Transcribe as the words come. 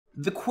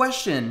The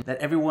question that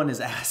everyone is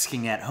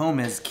asking at home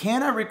is,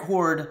 can I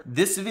record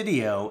this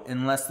video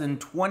in less than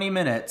 20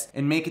 minutes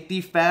and make it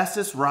the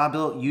fastest raw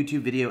built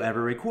YouTube video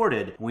ever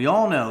recorded? We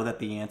all know that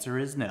the answer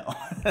is no.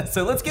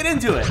 So let's get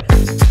into it.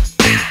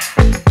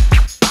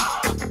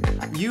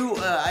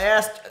 I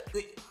asked,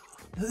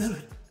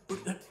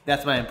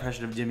 that's my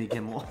impression of Jimmy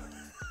Kimmel.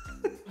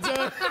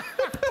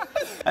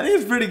 I think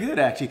it's pretty good,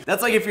 actually.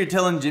 That's like if you're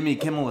telling Jimmy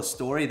Kimmel a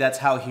story, that's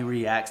how he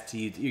reacts to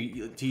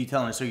you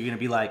telling a story. You're gonna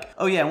be like,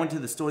 oh yeah, I went to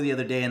the store the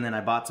other day and then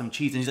I bought some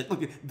cheese. And he's like,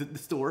 look, the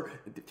store,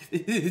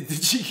 the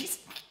cheese.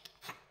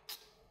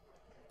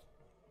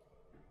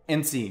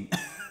 End scene.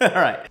 All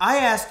right. I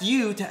asked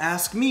you to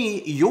ask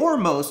me your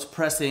most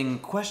pressing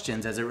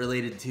questions as it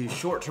related to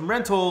short-term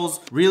rentals,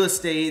 real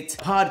estate,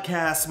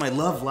 podcasts, my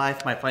love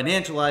life, my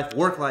financial life,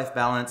 work-life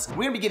balance.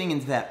 We're gonna be getting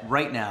into that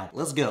right now.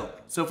 Let's go.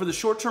 So for the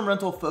short-term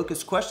rental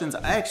focused questions,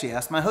 I actually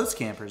asked my host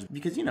campers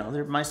because, you know,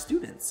 they're my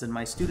students and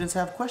my students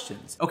have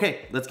questions.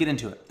 Okay, let's get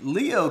into it.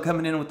 Leo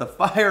coming in with the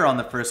fire on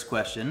the first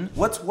question.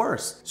 What's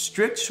worse,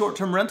 strict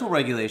short-term rental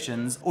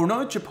regulations or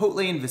no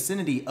Chipotle in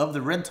vicinity of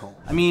the rental?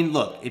 I mean,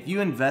 look, if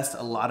you invest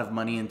a lot of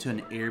money into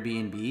an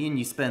Airbnb and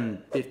you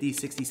spend $50,000,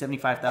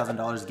 $60,000,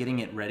 $75,000 getting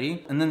it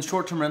ready, and then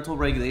short-term rental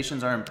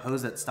regulations are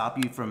imposed that stop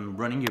you from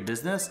running your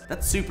business,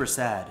 that's super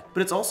sad.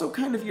 But it's also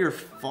kind of your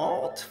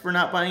fault for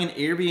not buying an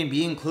Airbnb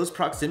in close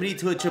proximity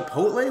to a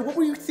Chipotle? What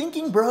were you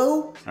thinking,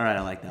 bro? All right,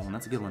 I like that one.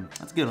 That's a good one.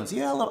 That's a good one. So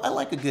yeah, I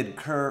like a good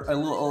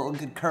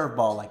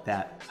curveball like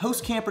that.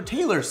 Host camper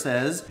Taylor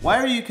says, why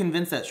are you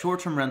convinced that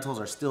short-term rentals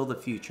are still the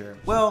future?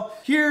 Well,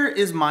 here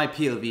is my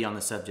POV on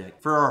the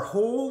subject. For our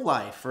whole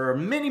life, for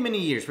many, many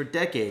years, for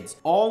decades,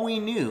 all we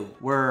knew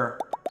were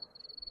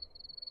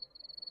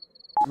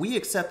we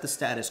accept the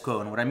status quo,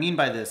 and what I mean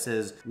by this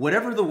is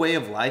whatever the way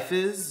of life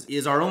is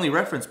our only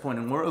reference point,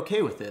 and we're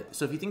okay with it.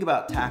 So if you think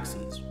about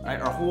taxis, right?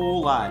 Our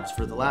whole lives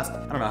for the last, I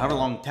don't know, however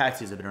long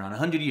taxis have been around,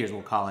 100 years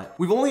we'll call it.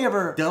 We've only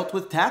ever dealt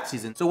with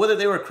taxis, and so whether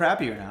they were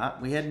crappy or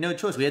not, we had no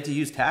choice. We had to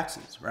use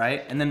taxis,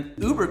 right? And then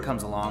Uber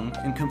comes along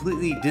and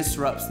completely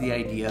disrupts the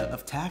idea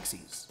of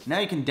taxis. Now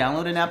you can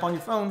download an app on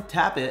your phone,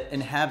 tap it,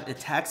 and have a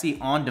taxi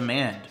on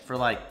demand for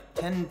like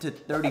 10 to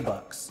 30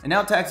 bucks. And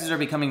now taxis are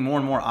becoming more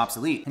and more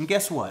obsolete. And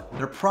guess what?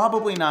 They're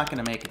probably not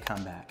gonna make a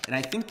comeback. And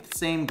I think the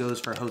same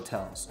goes for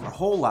hotels. Our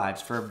whole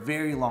lives, for a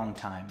very long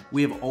time,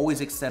 we have always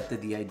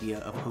accepted the idea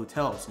of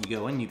hotels. You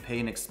go in, you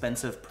pay an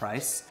expensive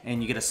price,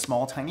 and you get a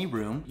small, tiny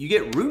room. You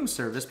get room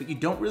service, but you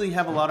don't really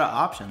have a lot of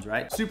options,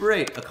 right? Super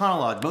 8, Econo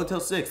Lodge, Motel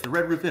 6, the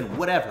Red Roof Inn,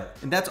 whatever.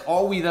 And that's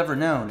all we've ever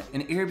known.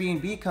 And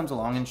Airbnb comes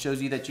along and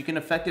shows you that you can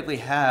effectively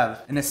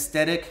have an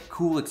aesthetic,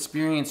 cool,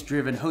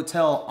 experience-driven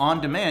hotel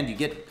on demand. You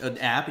get an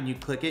app and you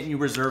click it and you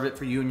reserve it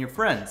for you and your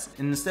friends.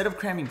 And instead of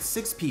cramming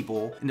 6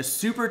 people in a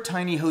super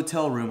tiny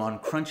hotel room on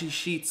crunchy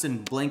sheets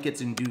and blankets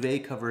and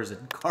duvet covers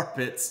and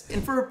carpets,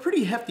 and for a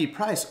pretty hefty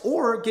price,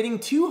 or getting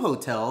 2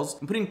 hotels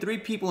and putting 3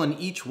 people in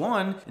each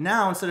one, and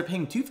now instead of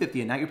paying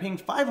 $250 a night, you're paying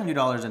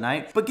 $500 a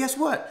night. But guess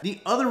what? The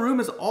other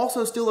room is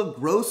also still a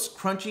gross,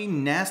 crunchy,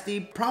 nasty,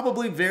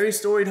 probably very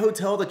storied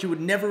hotel that you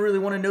would never really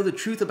want to know the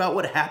truth about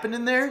what happened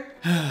in there.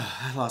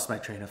 I lost my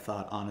train of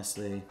thought,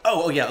 honestly.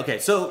 Oh yeah, okay,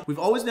 so we've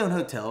always known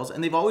hotels,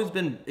 and they've always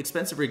been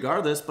expensive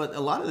regardless, but a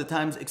lot of the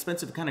times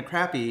expensive, kind of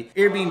crappy.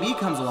 Airbnb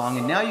comes along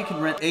and now you can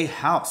rent a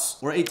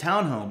house or a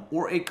townhome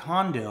or a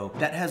condo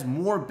that has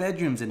more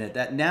bedrooms in it,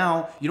 that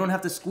now you don't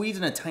have to squeeze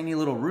in a tiny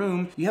little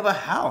room. You have a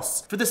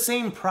house for the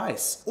same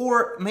price,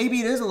 or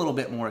maybe it is a little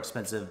bit more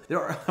expensive.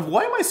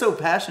 Why am I so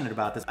passionate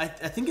about this? I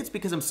think it's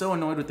because I'm so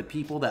annoyed with the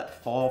people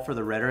that fall for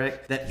the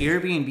rhetoric that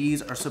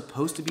Airbnbs are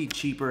supposed to be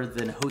cheaper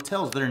than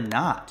hotels. They're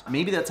not.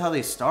 Maybe that's how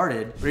they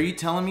started, but are you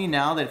telling me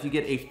now that if you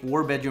get a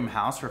 4-bedroom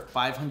house for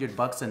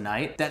 $500 a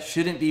night, that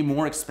shouldn't be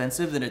more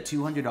expensive than a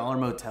 $200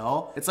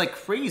 motel? It's like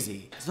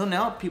crazy. So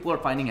now people are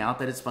finding out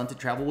that it's fun to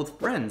travel with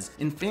friends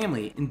and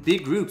family in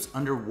big groups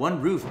under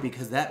one roof,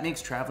 because that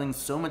makes traveling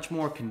so much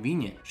more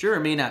convenient. Sure,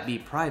 it may not be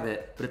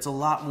private, but it's a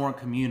lot more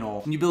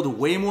communal, and you build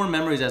way more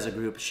memories as a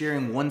group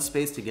sharing one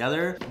space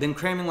together than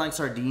cramming like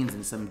sardines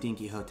in some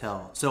dinky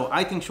hotel. So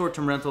I think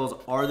short-term rentals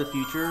are the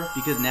future,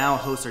 because now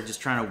hosts are just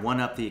trying to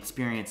one-up the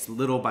experience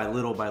little by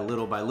little by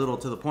little by little,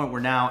 to the point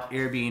where now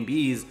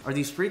Airbnbs are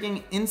these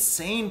freaking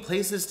insane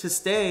places to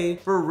stay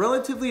for a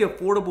relatively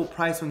affordable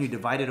price when you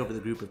divide it over the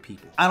group of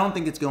people. I don't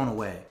think it's going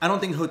away. I don't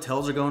think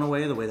hotels are going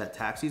away the way that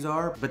taxis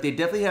are, but they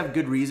definitely have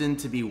good reason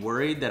to be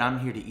worried that I'm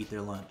here to eat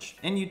their lunch.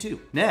 And you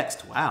too.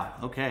 Next, wow,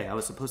 okay, I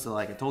was supposed to,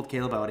 I told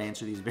Caleb I would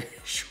answer these very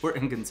short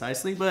and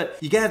concisely, but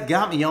you guys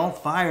got me all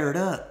fired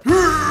up.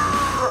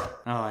 Oh,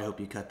 I hope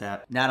you cut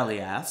that. Natalie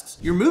asks,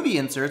 your movie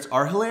inserts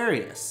are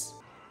hilarious.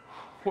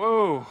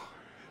 Whoa.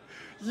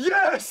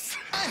 Yes!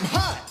 I'm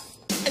hot,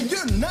 and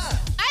you're not.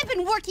 I've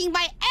been working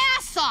my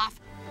ass off.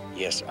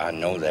 Yes, I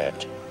know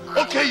that.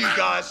 Okay, you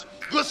guys,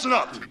 listen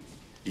up.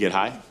 You get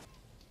high?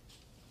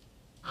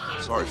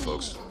 Sorry,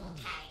 folks.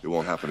 it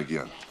won't happen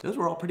again. Those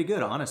were all pretty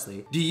good,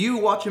 honestly. Do you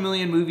watch a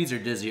million movies or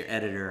does your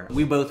editor?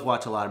 We both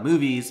watch a lot of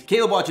movies.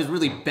 Caleb watches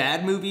really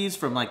bad movies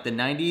from like the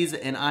 90s,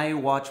 and I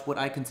watch what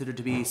I consider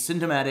to be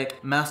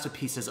cinematic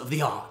masterpieces of the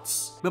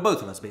aughts. But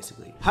both of us,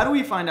 basically. How do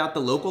we find out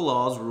the local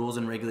laws, rules,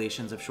 and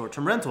regulations of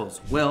short-term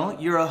rentals? Well,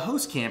 you're a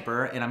host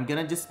camper, and I'm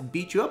gonna just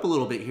beat you up a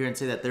little bit here and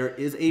say that there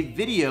is a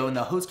video in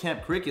the host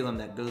camp curriculum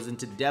that goes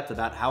into depth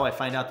about how I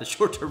find out the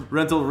short-term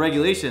rental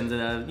regulations.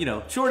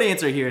 And short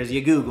answer here is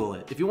you Google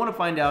it. If you want to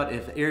find out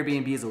if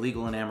Airbnb is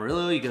illegal in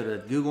Amarillo, you go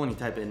to Google and you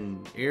type in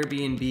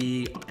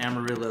Airbnb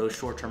Amarillo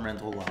short-term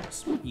rental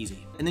laws.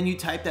 Easy. And then you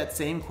type that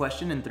same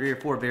question in 3 or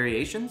 4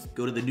 variations,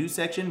 go to the news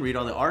section, read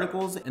all the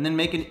articles, and then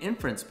make an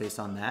inference based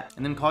on that,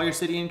 and then call your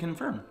city and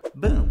confirm.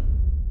 Boom.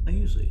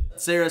 Usually.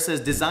 Sarah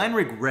says, design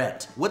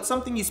regret. What's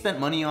something you spent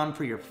money on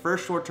for your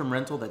first short-term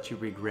rental that you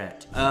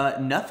regret?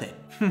 Nothing.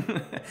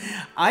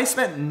 I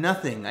spent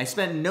nothing. I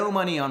spent no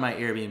money on my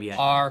Airbnb.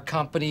 Our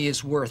company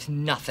is worth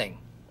nothing.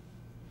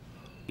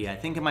 I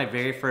think in my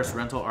very first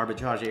rental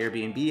arbitrage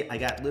Airbnb, I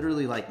got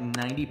literally like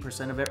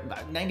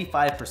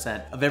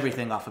 95% of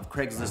everything off of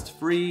Craigslist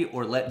free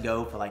or let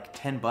go for like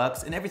 10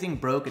 bucks, and everything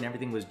broke and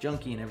everything was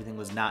junky and everything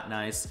was not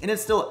nice. And it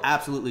still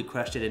absolutely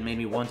crushed it and made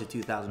me $1,000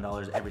 to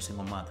 $2,000 every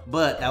single month.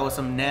 But that was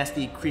some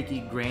nasty, creaky,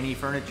 granny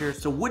furniture,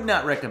 so would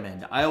not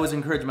recommend. I always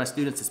encourage my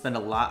students to spend a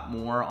lot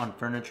more on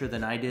furniture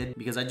than I did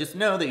because I just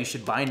know that you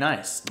should buy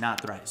nice,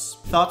 not thrice.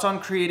 Thoughts on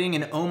creating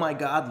an oh my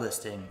god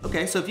listing?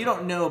 Okay, so if you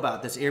don't know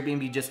about this,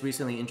 Airbnb just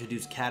recently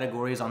introduced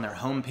categories on their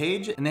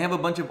homepage, and they have a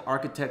bunch of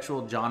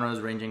architectural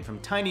genres ranging from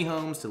tiny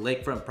homes to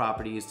lakefront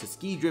properties to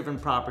ski-driven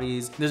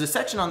properties. There's a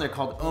section on there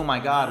called Oh My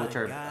God, which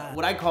are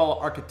what I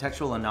call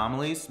architectural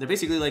anomalies. They're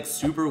basically like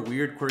super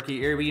weird, quirky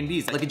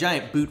Airbnbs, like a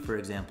giant boot, for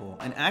example.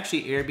 And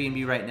actually,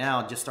 Airbnb right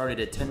now just started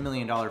a $10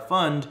 million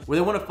fund where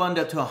they want to fund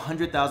up to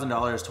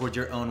 $100,000 towards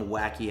your own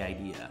wacky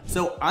idea.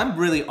 So I'm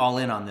really all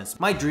in on this.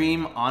 My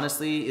dream,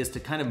 honestly, is to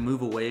kind of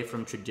move away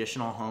from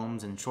traditional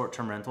homes and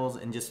short-term rentals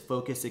and just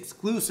focus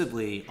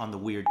exclusively on the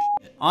weird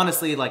shit.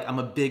 Honestly, like, I'm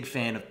a big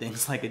fan of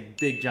things like a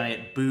big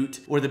giant boot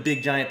or the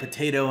big giant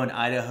potato in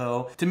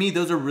Idaho. To me,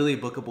 those are really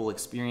bookable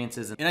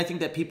experiences, and I think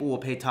that people will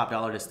pay top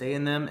dollar to stay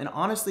in them. And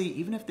honestly,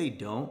 even if they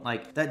don't,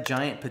 like that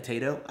giant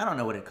potato, I don't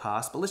know what it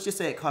costs, but let's just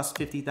say it costs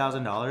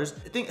 $50,000.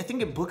 I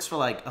think it books for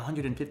like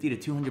 150 to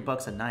 200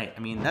 bucks a night.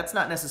 I mean, that's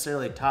not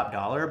necessarily top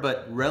dollar,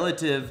 but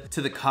relative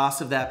to the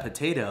cost of that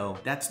potato,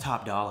 that's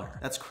top dollar.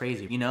 That's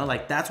crazy. You know,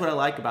 like, that's what I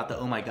like about the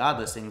oh my god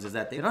listings, is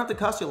that they don't have to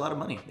cost you a lot of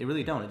money. They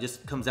really don't. It just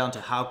comes down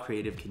to how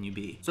creative can you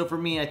be. So for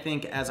me, I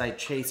think as I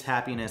chase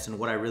happiness and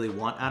what I really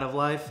want out of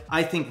life,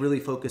 I think really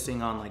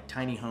focusing on like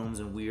tiny homes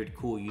and weird,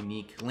 cool,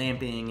 unique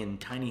glamping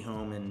and tiny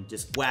home and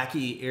just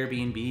wacky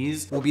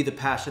Airbnbs will be the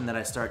passion that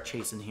I start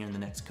chasing here in the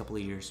next couple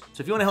of years.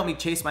 So if you want to help me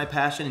chase my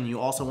passion and you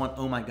also want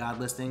oh my god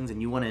listings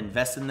and you want to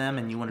invest in them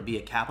and you want to be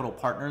a capital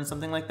partner in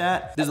something like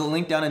that, there's a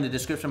link down in the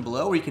description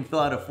below where you can fill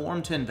out a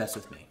form to invest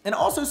with me. And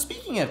also,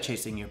 speaking of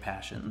chasing your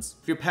passions,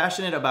 if you're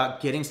passionate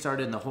about getting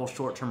started in the whole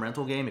short-term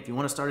rental game, if you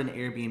want to start an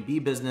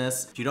Airbnb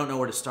business, if you don't know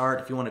where to start,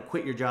 if you want to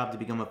quit your job to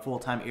become a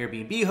full-time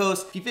Airbnb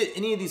host, if you fit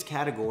any of these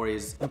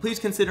categories, then please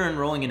consider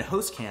enrolling in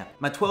Host Camp,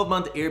 my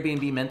 12-month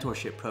Airbnb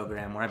mentorship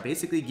program, where I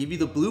basically give you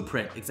the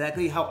blueprint,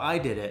 exactly how I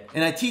did it.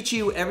 And I teach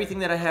you everything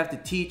that I have to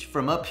teach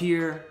from up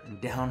here and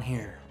down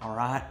here. All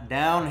right,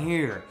 down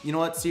here. You know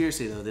what,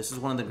 seriously though, this is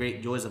one of the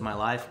great joys of my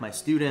life. My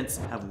students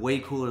have way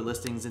cooler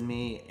listings than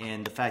me,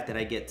 and the fact that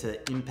I get to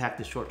impact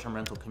the short-term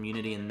rental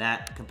community in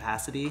that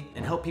capacity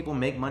and help people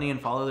make money and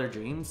follow their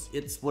dreams,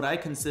 it's what I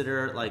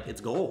consider like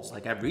it's goals.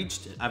 Like, I've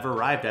reached it, I've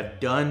arrived, I've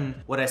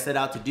done what I set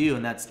out to do,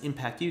 and that's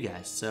impact you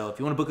guys. So if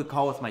you wanna book a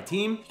call with my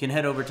team, you can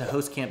head over to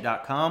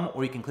hostcamp.com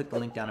or you can click the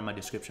link down in my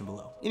description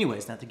below.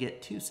 Anyways, not to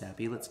get too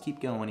sappy, let's keep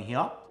going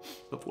here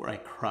before I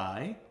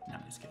cry. No,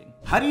 I'm just kidding.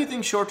 How do you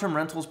think short-term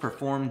rentals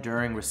perform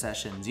during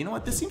recessions? You know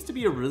what? This seems to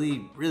be a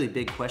really, really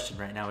big question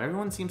right now.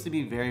 Everyone seems to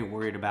be very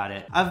worried about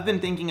it. I've been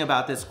thinking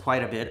about this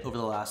quite a bit over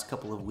the last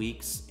couple of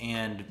weeks,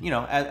 and you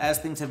know, as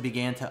things have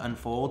began to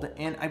unfold,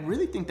 and I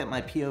really think that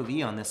my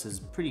POV on this is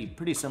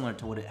pretty similar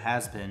to what it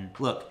has been.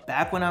 Look,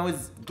 back when I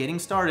was getting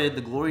started,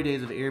 the glory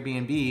days of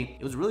Airbnb,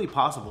 it was really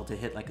possible to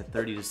hit like a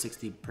 30 to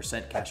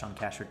 60%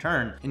 cash-on-cash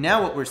return. And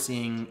now what we're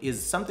seeing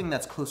is something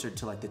that's closer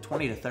to like the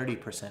 20 to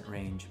 30%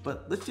 range.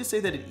 But let's just say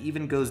that it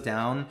even goes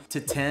down to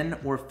 10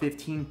 or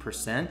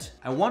 15%.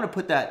 I want to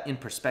put that in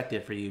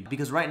perspective for you,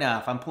 because right now,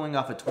 if I'm pulling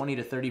off a 20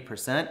 to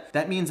 30%,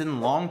 that means in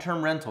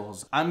long-term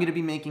rentals, I'm going to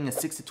be making a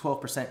 6 to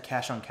 12%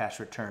 cash-on-cash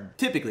return.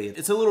 Typically,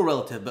 it's a little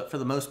relative, but for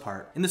the most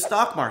part. In the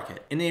stock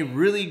market, in a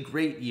really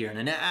great year, in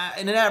an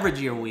average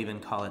year, we'll even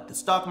call it, the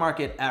stock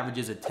market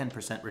averages a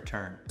 10%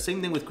 return.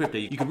 Same thing with crypto.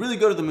 You could really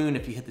go to the moon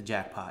if you hit the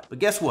jackpot. But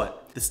guess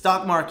what? The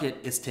stock market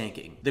is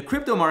tanking. The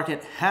crypto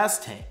market has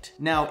tanked.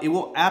 Now, it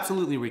will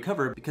absolutely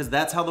recover because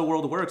that's how how the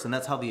world works and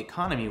that's how the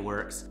economy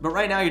works. But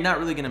right now you're not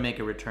really gonna make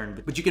a return,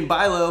 but you can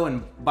buy low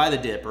and buy the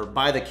dip, or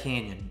buy the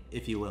canyon,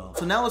 if you will.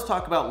 So now let's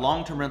talk about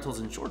long-term rentals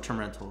and short-term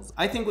rentals.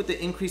 I think with the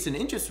increase in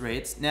interest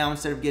rates, now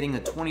instead of getting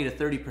a 20 to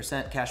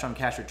 30% cash on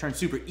cash return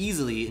super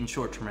easily in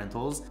short-term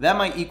rentals, that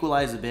might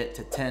equalize a bit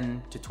to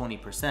 10 to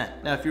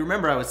 20%. Now, if you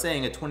remember, I was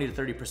saying a 20 to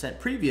 30%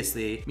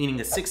 previously, meaning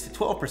a 6 to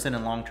 12%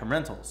 in long-term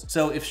rentals.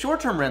 So if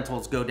short-term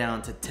rentals go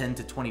down to 10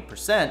 to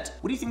 20%,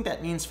 what do you think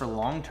that means for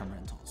long-term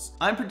rentals?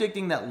 I'm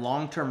predicting that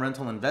long-term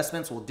rental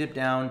investments will dip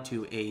down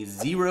to a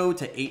 0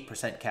 to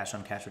 8% cash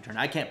on cash return.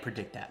 I can't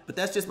predict that, but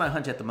that's just my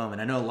hunch at the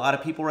moment. I know a lot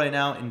of people right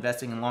now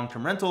investing in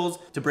long-term rentals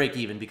to break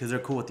even because they're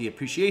cool with the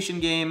appreciation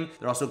game.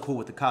 They're also cool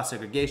with the cost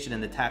segregation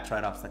and the tax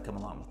write-offs that come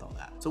along with all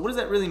that. So what does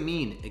that really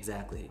mean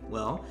exactly?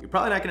 Well, you're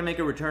probably not gonna make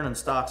a return on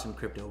stocks and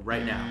crypto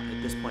right now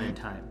at this point in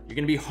time. You're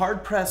gonna be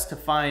hard pressed to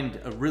find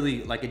a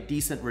really like a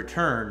decent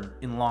return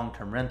in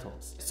long-term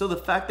rentals. So the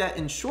fact that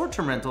in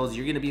short-term rentals,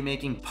 you're gonna be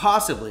making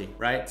possibly,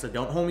 right? So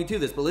don't hold me to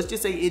this, but let's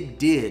just say it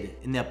did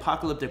in the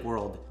apocalyptic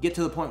world get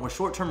to the point where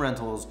short-term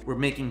rentals were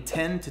making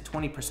 10 to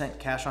 20%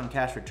 cash on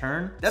cash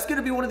return. That's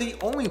gonna be one of the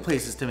only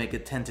places to make a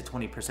 10 to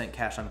 20%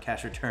 cash on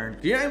cash return.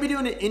 You're not gonna be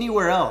doing it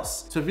anywhere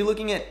else. So if you're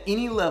looking at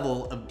any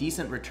level of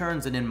decent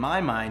returns, then in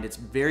my mind, it's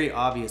very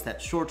obvious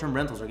that short-term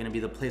rentals are gonna be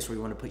the place where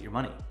you wanna put your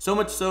money. So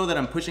much so that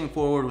I'm pushing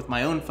forward with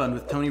my own fund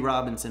with Tony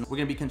Robinson. We're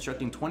gonna be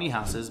constructing 20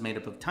 houses made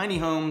up of tiny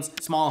homes,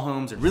 small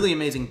homes, and really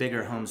amazing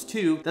bigger homes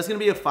too. That's gonna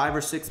be a $5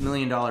 or $6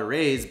 million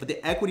raise, but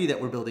the equity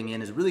that we're building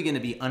in is really gonna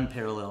be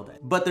unparalleled.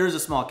 But there is a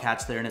small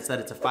catch there, and it's that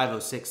it's a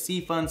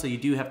 506c fund, so you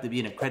do have to be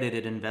an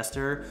accredited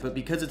investor. But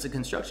because it's a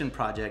construction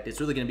project, it's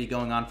really gonna be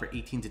going on for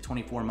 18 to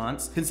 24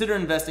 months. Consider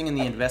investing in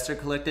the Investor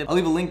Collective. I'll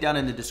leave a link down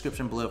in the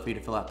description below for you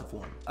to fill out the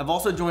form. I've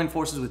also joined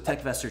forces with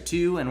TechVestor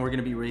 2, and we're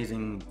gonna be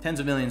raising tens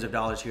of millions of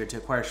dollars here to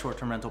acquire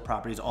short-term rental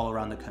properties all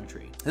around the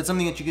country. That's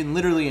something that you can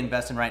literally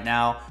invest in right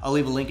now. I'll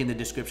leave a link in the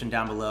description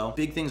down below.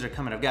 Big things are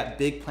coming. I've got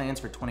big plans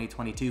for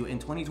 2022 and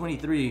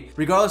 2023,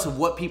 regardless of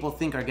what people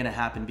think are gonna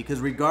happen, because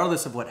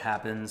regardless of what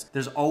happens,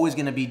 there's always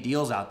gonna be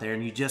deals out there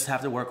and you just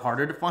have to work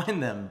harder to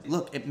find them.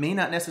 Look, it may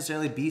not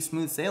necessarily be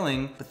smooth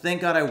sailing, but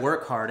thank God I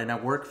work hard and I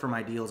work for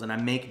my deals and I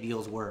make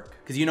deals work.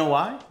 Because you know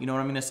why? You know what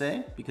I'm gonna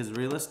say? Because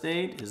real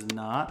estate is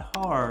not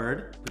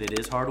hard, but it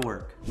is hard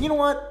work. You know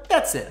what?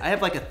 That's it. I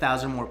have like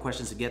 1,000 more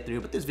questions to get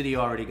through, but this video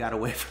already got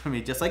away from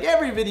me, just like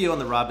every video on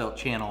the Raw Built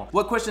channel.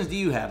 What questions do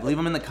you have? Leave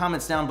them in the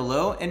comments down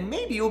below, and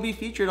maybe you'll be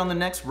featured on the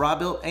next Raw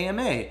Built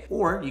AMA.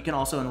 Or you can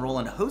also enroll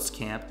in Host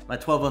Camp, my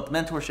 12-month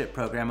mentorship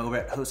program over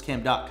at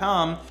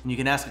hostcamp.com, and you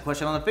can ask a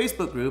question on the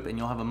Facebook group, and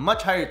you'll have a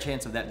much higher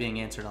chance of that being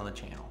answered on the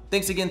channel.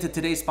 Thanks again to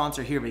today's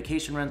sponsor here,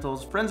 Vacation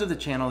Rentals. Friends of the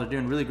channel, they're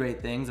doing really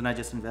great things, and I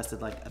just invested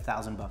like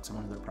 $1,000 in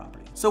one of their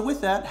properties. So with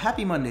that,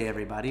 happy Monday,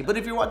 everybody. But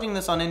if you're watching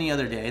this on any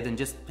other day, then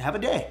just have a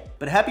day.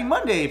 But happy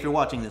Monday if you're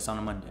watching this on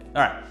a Monday.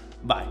 All right,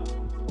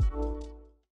 bye.